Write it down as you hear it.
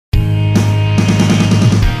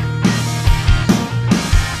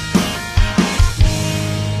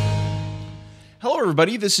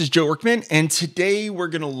everybody, this is Joe Workman, and today we're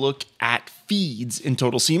going to look at feeds in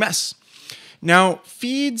Total CMS. Now,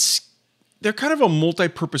 feeds, they're kind of a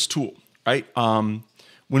multi-purpose tool, right? When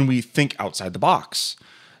we think outside the box.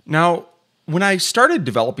 Now, when I started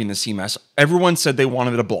developing the CMS, everyone said they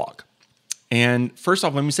wanted a blog. And first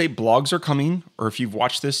off, let me say blogs are coming, or if you've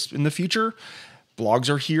watched this in the future, blogs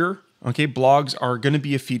are here. Okay, blogs are going to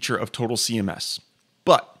be a feature of Total CMS.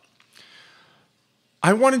 But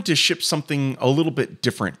I wanted to ship something a little bit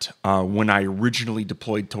different when I originally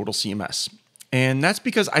deployed Total CMS. And that's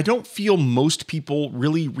because I don't feel most people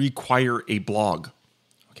really require a blog.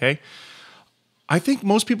 Okay, I think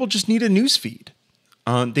most people just need a news feed.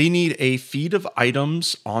 They need a feed of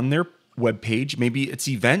items on their web page. Maybe it's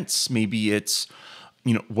events, maybe it's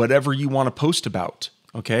whatever you want to post about.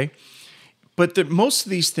 Okay, but most of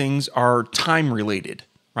these things are time related,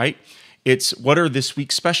 right? It's what are this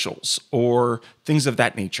week's specials or things of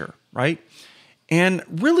that nature, right? And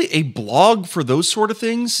really a blog for those sort of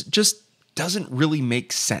things just doesn't really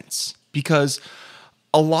make sense because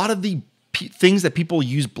a lot of the things that people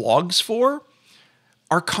use blogs for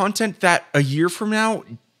are content that a year from now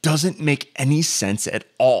doesn't make any sense at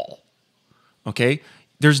all, okay?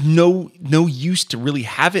 There's no use to really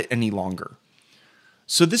have it any longer.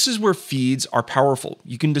 So this is where feeds are powerful.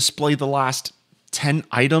 You can display the last 10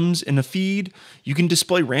 items in a feed. You can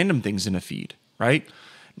display random things in a feed, right?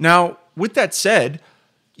 Now, with that said,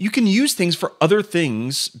 you can use things for other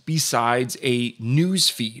things besides a news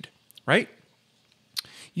feed, right?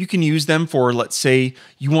 You can use them for, let's say,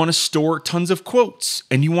 you want to store tons of quotes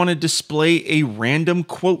and you want to display a random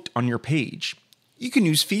quote on your page. You can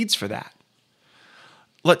use feeds for that.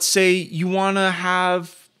 Let's say you want to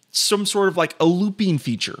have some sort of like a looping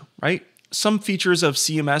feature, right? Some features of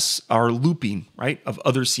CMS are looping, right, of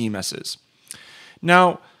other CMSs.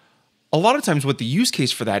 Now, a lot of times what the use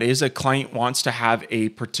case for that is a client wants to have a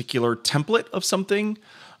particular template of something.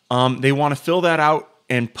 They want to fill that out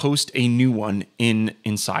and post a new one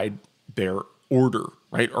inside their order,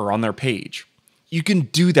 right, or on their page. You can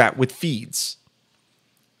do that with feeds,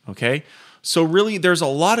 okay? So really, there's a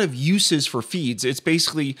lot of uses for feeds. It's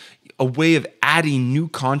basically a way of adding new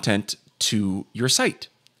content to your site.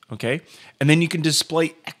 Okay, and then you can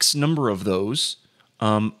display X number of those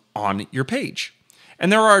on your page.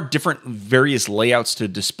 And there are different various layouts to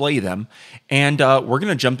display them. And we're going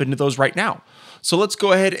to jump into those right now. So let's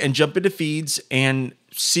go ahead and jump into feeds and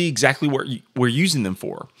see exactly what we're using them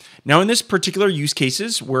for. Now, in this particular use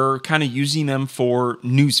cases, we're kind of using them for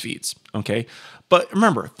news feeds. Okay, but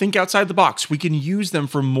remember, think outside the box. We can use them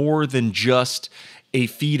for more than just a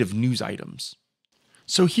feed of news items.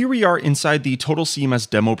 So here we are inside the Total CMS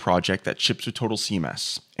demo project that ships with Total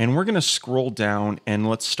CMS. And we're going to scroll down and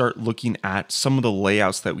let's start looking at some of the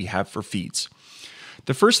layouts that we have for feeds.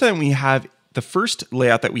 The first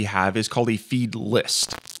layout that we have is called a feed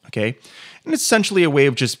list. Okay. And it's essentially a way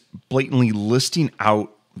of just blatantly listing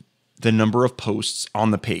out the number of posts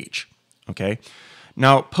on the page. Okay.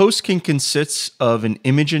 Now, posts can consist of an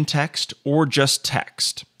image and text or just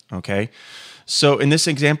text. Okay. So in this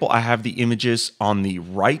example, I have the images on the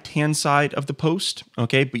right-hand side of the post,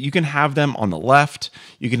 okay? But you can have them on the left.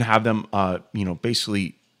 You can have them,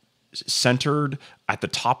 basically centered at the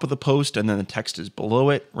top of the post, and then the text is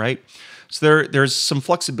below it, right? So there's some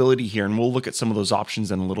flexibility here, and we'll look at some of those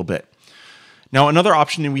options in a little bit. Now, another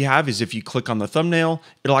option that we have is if you click on the thumbnail,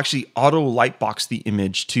 it'll actually auto lightbox the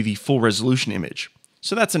image to the full resolution image.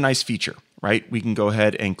 So that's a nice feature, right? We can go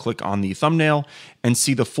ahead and click on the thumbnail and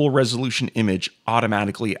see the full resolution image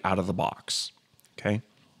automatically out of the box, okay?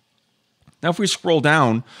 Now, if we scroll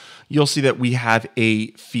down, you'll see that we have a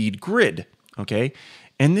feed grid, okay?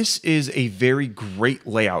 And this is a very great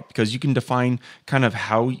layout because you can define kind of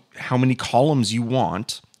how many columns you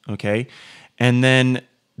want, okay? And then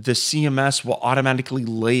the CMS will automatically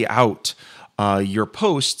lay out your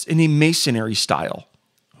posts in a masonry style,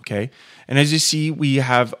 okay? And as you see, we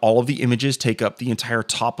have all of the images take up the entire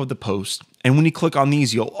top of the post. And when you click on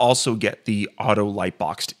these, you'll also get the auto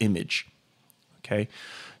lightboxed image. Okay,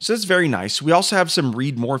 so that's very nice. We also have some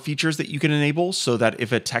read more features that you can enable so that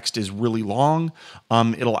if a text is really long,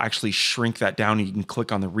 it'll actually shrink that down. You can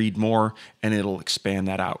click on the read more and it'll expand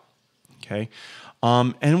that out. Okay,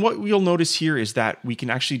 and what you'll notice here is that we can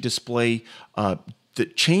actually display,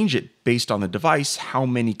 change it based on the device, how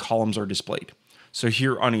many columns are displayed. So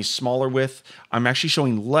here on a smaller width, I'm actually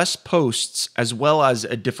showing less posts as well as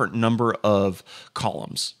a different number of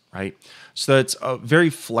columns, right? So that's a very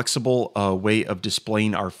flexible way of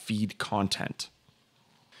displaying our feed content.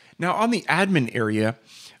 Now on the admin area,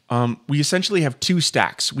 we essentially have two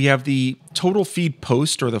stacks. We have the total feed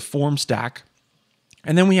post or the form stack,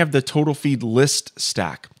 And then we have the total feed list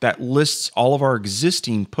stack that lists all of our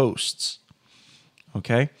existing posts.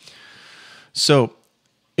 Okay. So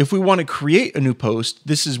if we want to create a new post,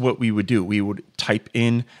 this is what we would do. We would type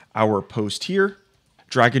in our post here,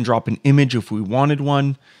 drag and drop an image if we wanted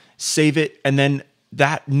one, save it, and then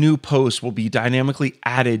that new post will be dynamically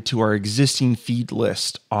added to our existing feed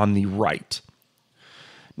list on the right.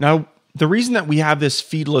 Now, the reason that we have this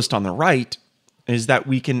feed list on the right is that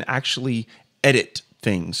we can actually edit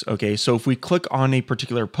things. Okay, so if we click on a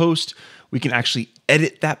particular post, we can actually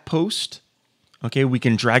edit that post. Okay, we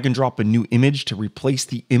can drag and drop a new image to replace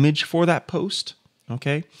the image for that post.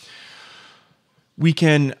 Okay, we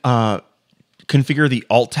can configure the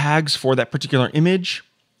alt tags for that particular image.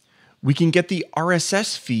 We can get the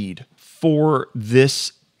RSS feed for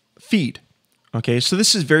this feed. Okay, so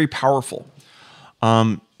this is very powerful.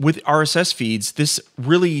 With RSS feeds, this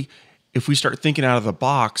really, if we start thinking out of the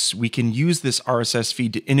box, we can use this RSS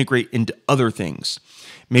feed to integrate into other things.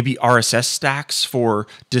 Maybe RSS stacks for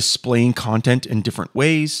displaying content in different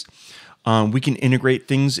ways. We can integrate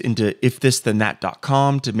things into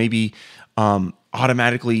ifthisthenThat.com to maybe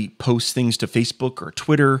automatically post things to Facebook or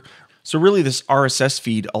Twitter. So really this RSS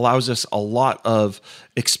feed allows us a lot of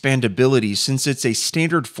expandability since it's a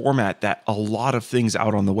standard format that a lot of things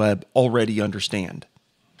out on the web already understand.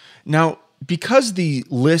 Now, because the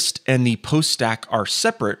list and the post stack are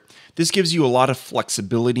separate, this gives you a lot of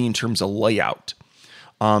flexibility in terms of layout.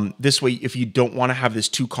 This way, if you don't want to have this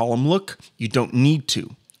 2-column look, you don't need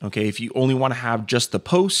to. Okay, if you only want to have just the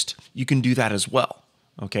post, you can do that as well.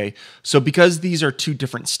 Okay, so because these are two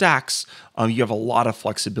different stacks, you have a lot of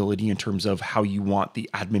flexibility in terms of how you want the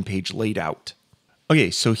admin page laid out.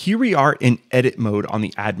 Okay, so here we are in edit mode on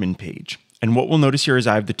the admin page. And what we'll notice here is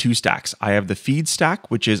I have the two stacks. I have the feed stack,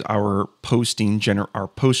 which is our post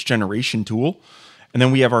generation tool. And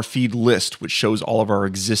then we have our feed list, which shows all of our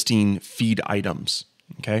existing feed items.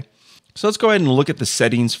 Okay, so let's go ahead and look at the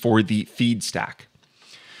settings for the feed stack.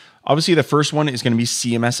 Obviously, the first one is going to be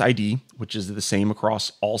CMS ID, which is the same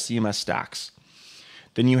across all CMS stacks.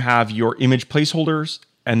 Then you have your image placeholders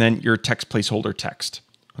and then your text placeholder text.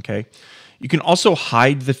 Okay, you can also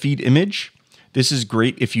hide the feed image. This is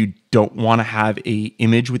great if you don't want to have an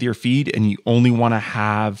image with your feed and you only want to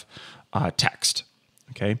have text.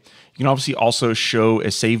 Okay, you can obviously also show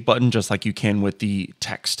a save button just like you can with the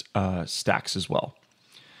text stacks as well.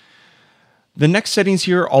 The next settings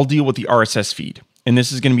here, I'll deal with the RSS feed. And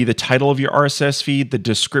this is going to be the title of your RSS feed, the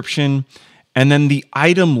description, and then the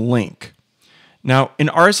item link. Now, in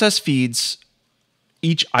RSS feeds,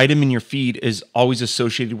 each item in your feed is always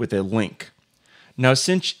associated with a link. Now,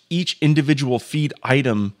 since each individual feed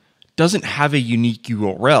item doesn't have a unique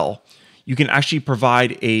URL, you can actually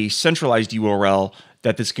provide a centralized URL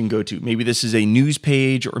that this can go to. Maybe this is a news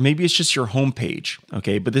page, or maybe it's just your home page.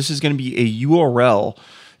 Okay, but this is going to be a URL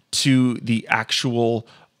to the actual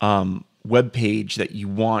web page that you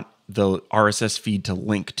want the RSS feed to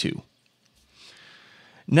link to.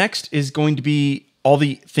 Next is going to be all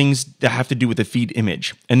the things that have to do with the feed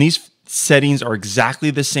image. And these settings are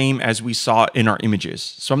exactly the same as we saw in our images.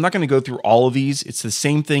 So I'm not going to go through all of these. It's the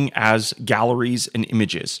same thing as galleries and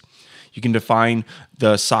images. You can define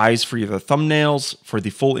the size for the thumbnails, for the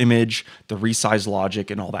full image, the resize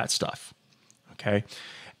logic, and all that stuff. Okay.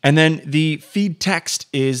 And then the feed text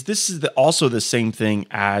is, this is also the same thing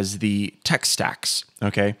as the text stacks,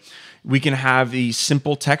 okay? We can have the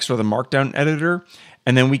simple text or the markdown editor,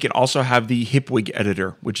 and then we can also have the HipWig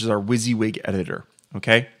editor, which is our WYSIWYG editor,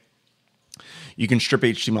 okay? You can strip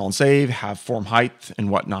HTML and save, have form height, and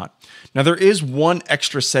whatnot. Now there is one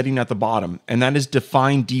extra setting at the bottom, and that is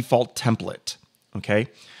define default template, okay?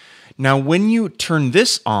 Now when you turn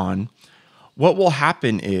this on, what will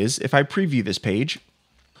happen is, if I preview this page,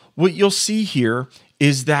 what you'll see here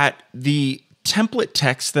is that the template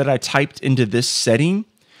text that I typed into this setting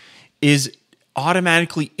is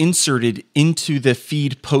automatically inserted into the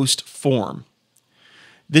feed post form.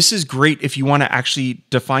 This is great if you want to actually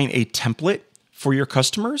define a template for your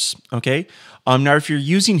customers. Okay. Now, if you're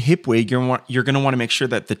using HipWig, you're going to want to make sure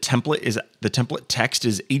that the template text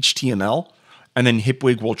is HTML, and then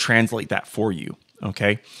HipWig will translate that for you.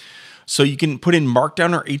 Okay. So you can put in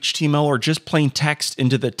Markdown or HTML or just plain text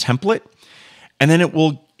into the template, and then it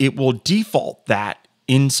will default that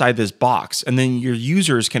inside this box, and then your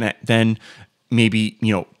users can then maybe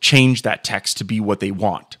change that text to be what they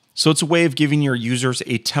want. So it's a way of giving your users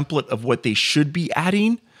a template of what they should be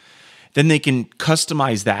adding. Then they can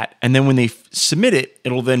customize that, and then when they submit it,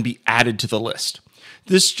 it'll then be added to the list.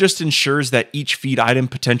 This just ensures that each feed item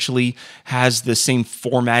potentially has the same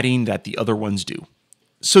formatting that the other ones do.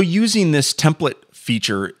 So using this template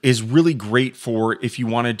feature is really great for if you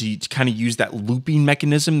wanted to kind of use that looping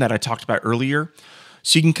mechanism that I talked about earlier.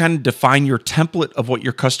 So you can kind of define your template of what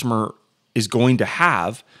your customer is going to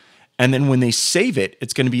have. And then when they save it,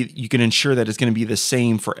 you can ensure that it's going to be the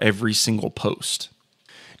same for every single post.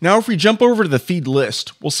 Now, if we jump over to the feed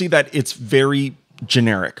list, we'll see that it's very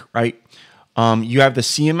generic, right? You have the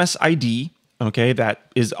CMS ID, okay,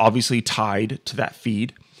 that is obviously tied to that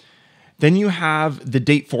feed. Then you have the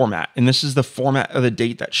date format, and this is the format of the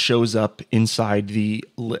date that shows up inside the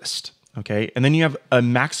list, okay? And then you have a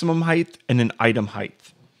maximum height and an item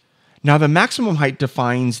height. Now, the maximum height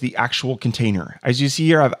defines the actual container. As you see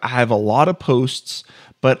here, I have a lot of posts,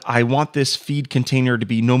 but I want this feed container to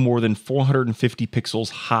be no more than 450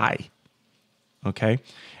 pixels high, okay?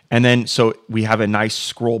 And then, so we have a nice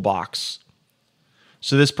scroll box.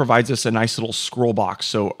 So this provides us a nice little scroll box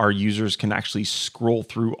so our users can actually scroll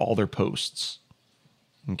through all their posts,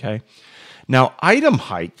 okay? Now, item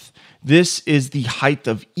height, this is the height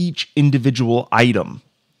of each individual item,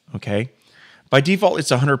 okay? By default,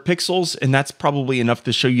 it's 100 pixels, and that's probably enough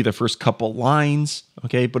to show you the first couple lines,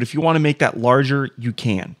 okay? But if you want to make that larger, you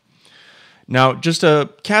can. Now, just a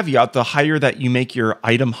caveat, the higher that you make your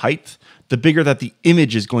item height, the bigger that the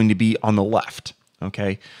image is going to be on the left,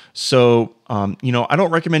 okay? So, I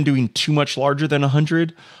don't recommend doing too much larger than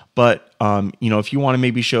 100, but, if you want to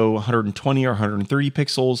maybe show 120 or 130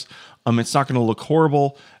 pixels, it's not going to look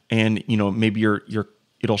horrible, and, maybe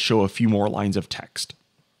it'll show a few more lines of text.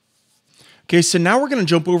 Okay, so now we're going to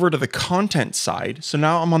jump over to the content side. So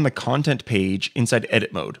now I'm on the content page inside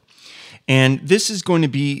edit mode. And this is going to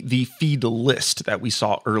be the feed list that we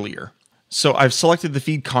saw earlier. So I've selected the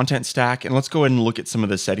feed content stack, and let's go ahead and look at some of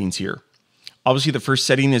the settings here. Obviously, the first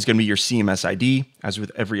setting is going to be your CMS ID, as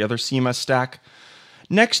with every other CMS stack.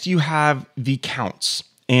 Next, you have the counts.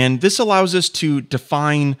 And this allows us to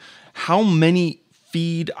define how many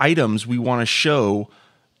feed items we want to show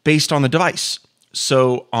based on the device.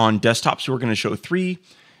 So on desktops, we're going to show 3.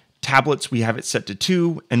 Tablets, we have it set to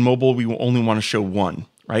 2. And mobile, we will only want to show 1,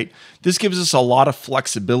 right? This gives us a lot of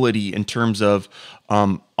flexibility in terms of,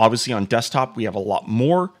 obviously on desktop, we have a lot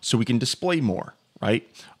more, so we can display more, right?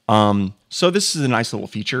 So this is a nice little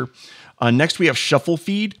feature. Next, we have shuffle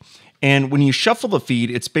feed. And when you shuffle the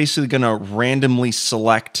feed, it's basically going to randomly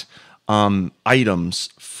select items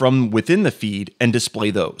from within the feed and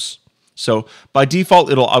display those. So by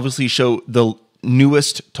default, it'll obviously show the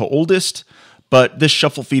newest to oldest, but this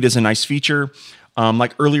shuffle feed is a nice feature.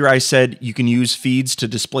 Like earlier I said, you can use feeds to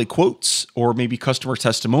display quotes or maybe customer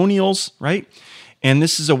testimonials, right? And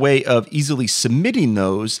this is a way of easily submitting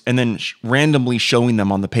those and then randomly showing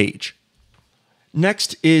them on the page.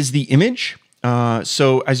 Next is the image.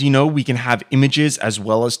 So as you know, we can have images as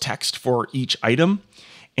well as text for each item.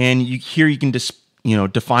 And here you can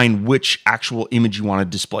define which actual image you want to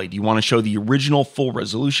display. Do you want to show the original full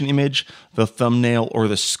resolution image, the thumbnail, or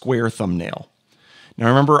the square thumbnail? Now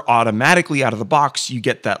remember, automatically out of the box, you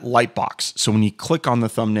get that light box. So when you click on the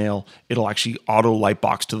thumbnail, it'll actually auto light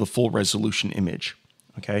box to the full resolution image,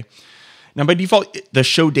 okay? Now by default, the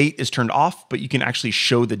show date is turned off, but you can actually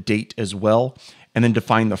show the date as well, and then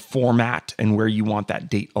define the format and where you want that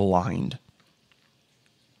date aligned.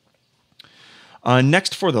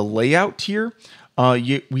 Next, for the layout here,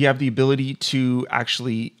 we have the ability to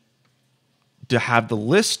actually have the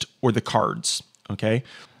list or the cards, okay?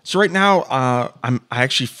 So right now, I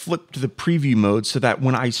actually flipped the preview mode so that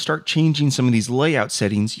when I start changing some of these layout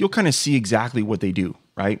settings, you'll kind of see exactly what they do,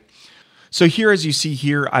 right? So here, as you see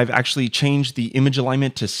here, I've actually changed the image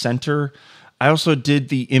alignment to center. I also did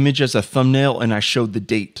the image as a thumbnail, and I showed the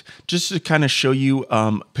date, just to kind of show you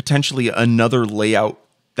potentially another layout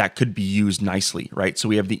that could be used nicely, right? So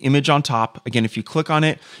we have the image on top. Again, if you click on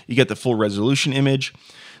it, you get the full resolution image.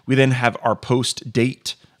 We then have our post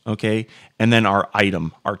date, okay? And then our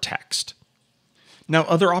item, our text. Now,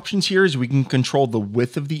 other options here is we can control the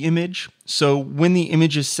width of the image. So when the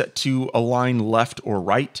image is set to align left or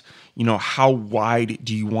right, how wide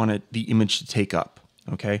do you want the image to take up,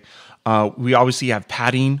 okay? We obviously have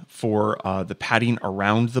padding for the padding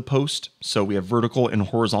around the post. So we have vertical and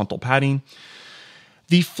horizontal padding.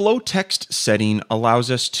 The flow text setting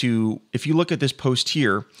allows us to, if you look at this post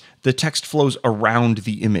here, the text flows around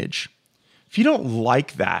the image. If you don't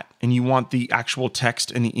like that and you want the actual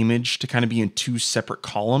text and the image to kind of be in 2 separate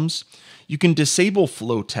columns, you can disable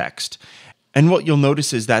flow text. And what you'll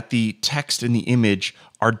notice is that the text and the image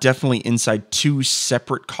are definitely inside 2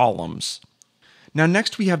 separate columns. Now,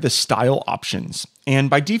 next we have the style options. And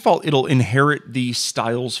by default, it'll inherit the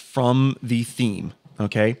styles from the theme,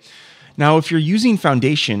 okay? Now, if you're using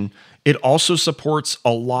Foundation, It also supports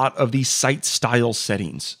a lot of the site style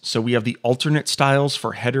settings. So we have the alternate styles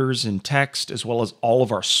for headers and text, as well as all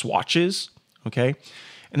of our swatches, okay?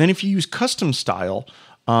 And then if you use custom style,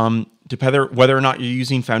 whether or not you're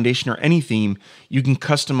using Foundation or any theme, you can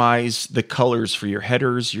customize the colors for your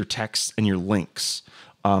headers, your text, and your links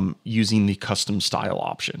using the custom style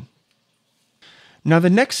option. Now, the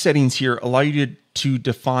next settings here allow you to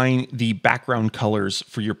define the background colors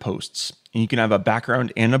for your posts. And you can have a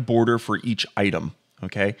background and a border for each item,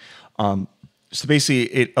 okay? So basically,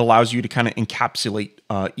 it allows you to kind of encapsulate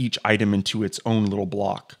each item into its own little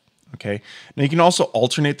block, okay? Now, you can also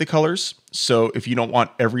alternate the colors. So if you don't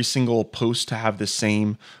want every single post to have the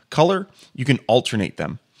same color, you can alternate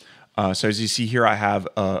them. So as you see here, I have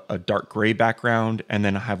a dark gray background, and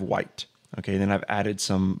then I have white. Okay, then I've added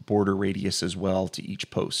some border radius as well to each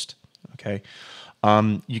post. Okay,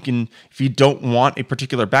 you can, if you don't want a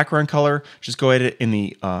particular background color, just go ahead in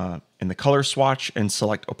the color swatch and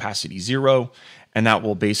select opacity 0, and that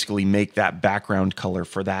will basically make that background color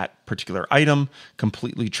for that particular item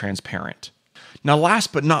completely transparent. Now,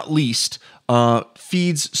 last but not least,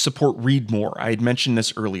 feeds support read more. I had mentioned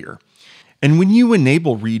this earlier. And when you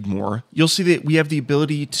enable read more, you'll see that we have the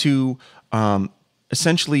ability to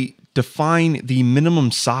essentially define the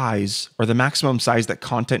minimum size or the maximum size that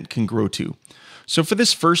content can grow to. So for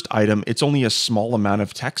this first item, it's only a small amount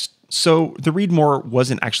of text, so the read more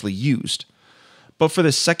wasn't actually used. But for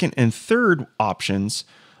the second and third options,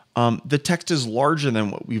 the text is larger than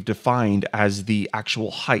what we've defined as the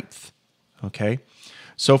actual height. Okay,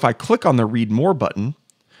 so if I click on the read more button,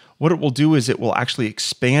 what it will do is it will actually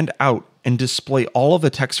expand out and display all of the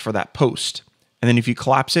text for that post. And then if you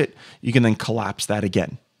collapse it, you can then collapse that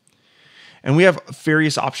again. And we have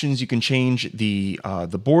various options. You can change the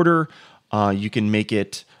border. You can make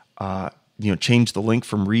it, change the link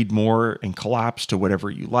from read more and collapse to whatever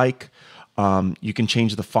you like. You can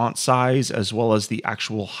change the font size as well as the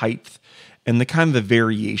actual height and the kind of the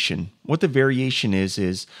variation. What the variation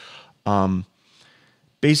is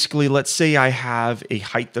basically, let's say I have a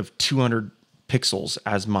height of 200 pixels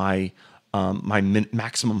as my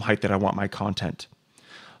maximum height that I want my content.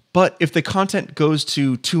 But if the content goes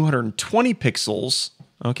to 220 pixels,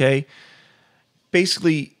 okay,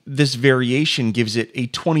 basically this variation gives it a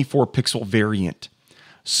 24 pixel variant.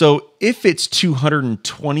 So if it's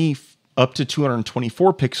 220 up to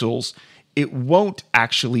 224 pixels, it won't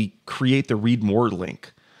actually create the read more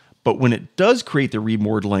link. But when it does create the read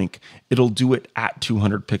more link, it'll do it at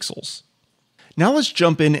 200 pixels. Now let's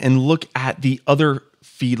jump in and look at the other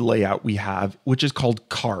feed layout we have, which is called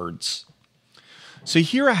cards. So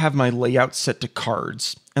here I have my layout set to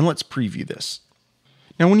cards, and let's preview this.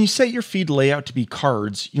 Now, when you set your feed layout to be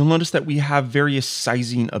cards, you'll notice that we have various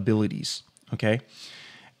sizing abilities, okay?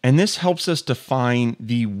 And this helps us define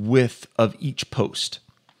the width of each post.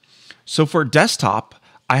 So for desktop,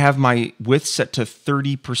 I have my width set to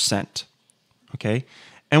 30%, okay?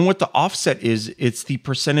 And what the offset is, it's the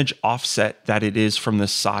percentage offset that it is from the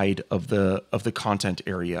side of the content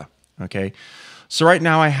area, okay? So right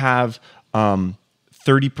now I have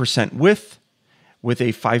 30% width with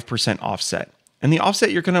a 5% offset. And the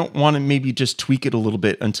offset, you're going to want to maybe just tweak it a little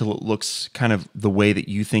bit until it looks kind of the way that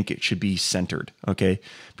you think it should be centered, okay?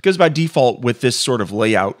 Because by default, with this sort of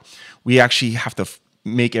layout, we actually have to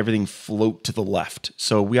make everything float to the left.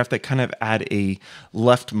 So we have to kind of add a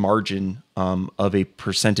left margin of a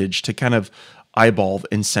percentage to kind of eyeball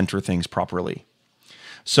and center things properly.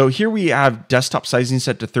 So here we have desktop sizing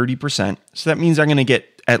set to 30%. So that means I'm going to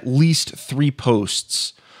get at least 3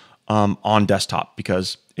 posts on desktop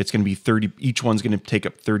because it's going to be 30. Each one's going to take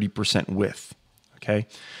up 30% width. Okay.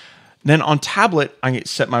 Then on tablet, I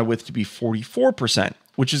set my width to be 44%,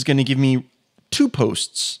 which is going to give me 2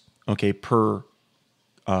 posts, okay, per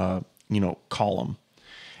column.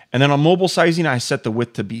 And then on mobile sizing, I set the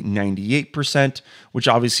width to be 98%, which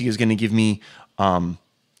obviously is going to give me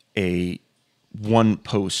a 1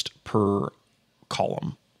 post per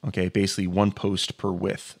column. Okay, basically 1 post per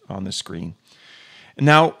width on the screen.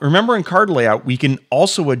 Now, remember in card layout, we can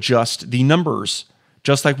also adjust the numbers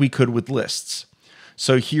just like we could with lists.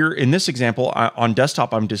 So here in this example, on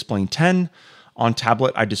desktop, I'm displaying 10. On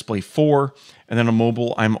tablet, I display 4. And then on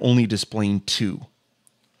mobile, I'm only displaying 2.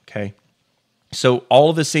 Okay. So all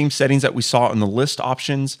of the same settings that we saw in the list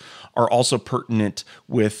options are also pertinent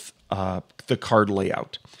with the card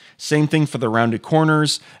layout. Same thing for the rounded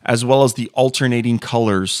corners, as well as the alternating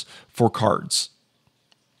colors for cards.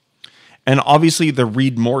 And obviously the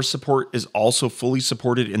read more support is also fully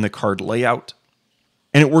supported in the card layout.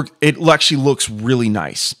 And it actually looks really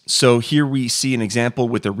nice. So here we see an example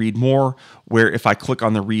with the read more, where if I click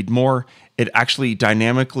on the read more, It actually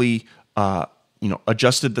dynamically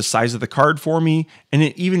adjusted the size of the card for me, and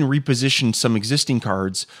it even repositioned some existing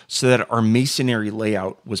cards so that our masonry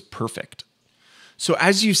layout was perfect. So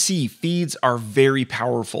as you see, feeds are very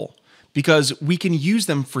powerful because we can use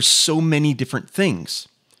them for so many different things.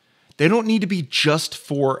 They don't need to be just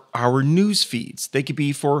for our news feeds. They could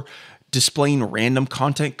be for displaying random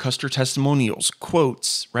content, customer testimonials,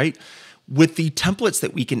 quotes, right? With the templates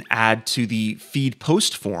that we can add to the feed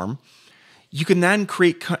post form, you can then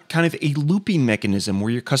create kind of a looping mechanism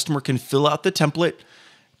where your customer can fill out the template,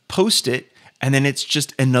 post it, and then it's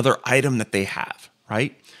just another item that they have,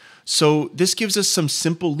 right? So this gives us some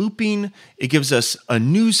simple looping. It gives us a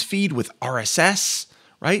news feed with RSS,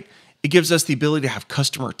 right? It gives us the ability to have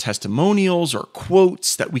customer testimonials or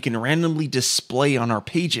quotes that we can randomly display on our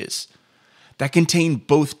pages that contain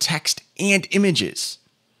both text and images.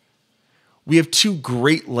 We have two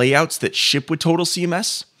great layouts that ship with Total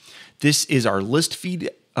CMS. This is our list feed,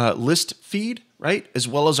 right? As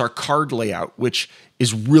well as our card layout, which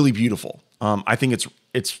is really beautiful. I think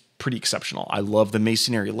it's pretty exceptional. I love the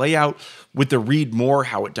masonry layout with the read more,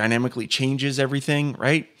 how it dynamically changes everything,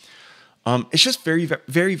 right? It's just very,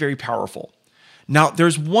 very, very powerful. Now,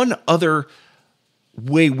 there's one other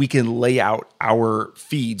way we can lay out our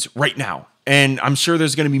feeds right now, and I'm sure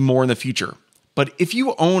there's going to be more in the future. But if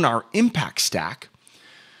you own our Impact stack,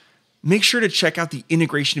 make sure to check out the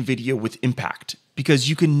integration video with Impact, because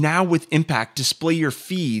you can now with Impact display your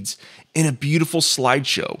feeds in a beautiful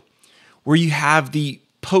slideshow where you have the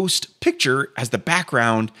post picture as the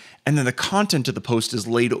background and then the content of the post is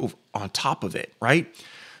laid over on top of it, right?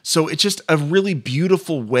 So it's just a really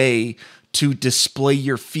beautiful way to display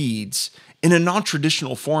your feeds in a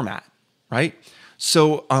non-traditional format, right?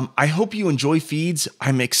 So I hope you enjoy feeds.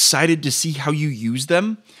 I'm excited to see how you use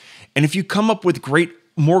them. And if you come up with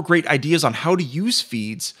more great ideas on how to use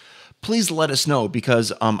feeds, please let us know,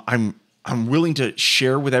 because I'm willing to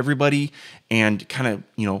share with everybody and kind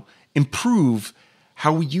of, improve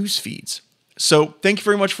how we use feeds. So thank you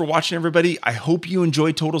very much for watching, everybody. I hope you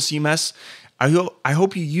enjoyed Total CMS. I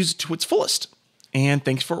hope you use it to its fullest. And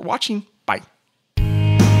thanks for watching. Bye.